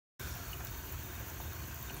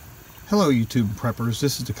Hello YouTube preppers,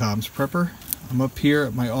 this is the Comms Prepper. I'm up here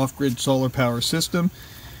at my off-grid solar power system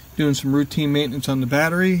doing some routine maintenance on the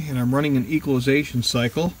battery, and I'm running an equalization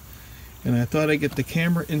cycle, and I thought I'd get the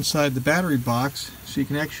camera inside the battery box so you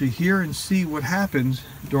can actually hear and see what happens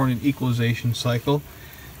during an equalization cycle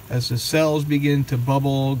as the cells begin to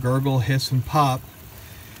bubble, gurgle, hiss, and pop,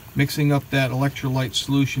 mixing up that electrolyte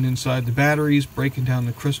solution inside the batteries, breaking down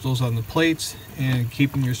the crystals on the plates, and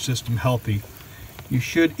keeping your system healthy. You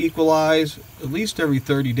should equalize at least every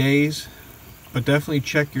 30 days, but definitely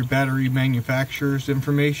check your battery manufacturer's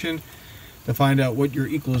information to find out what your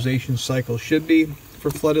equalization cycle should be for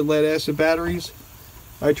flooded lead acid batteries.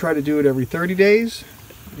 I try to do it every 30 days,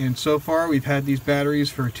 and so far we've had these batteries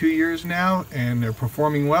for 2 years now, and they're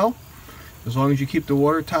performing well as long as you keep the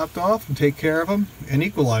water topped off and take care of them and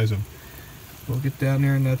equalize them. We'll get down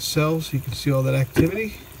there in that cell so you can see all that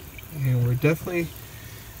activity, and we're definitely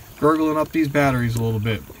gurgling up these batteries a little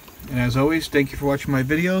bit. And as always, thank you for watching my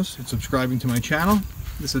videos and subscribing to my channel.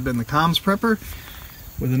 This has been the Comms Prepper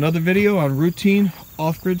with another video on routine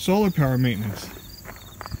off-grid solar power maintenance.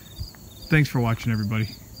 Thanks for watching, everybody.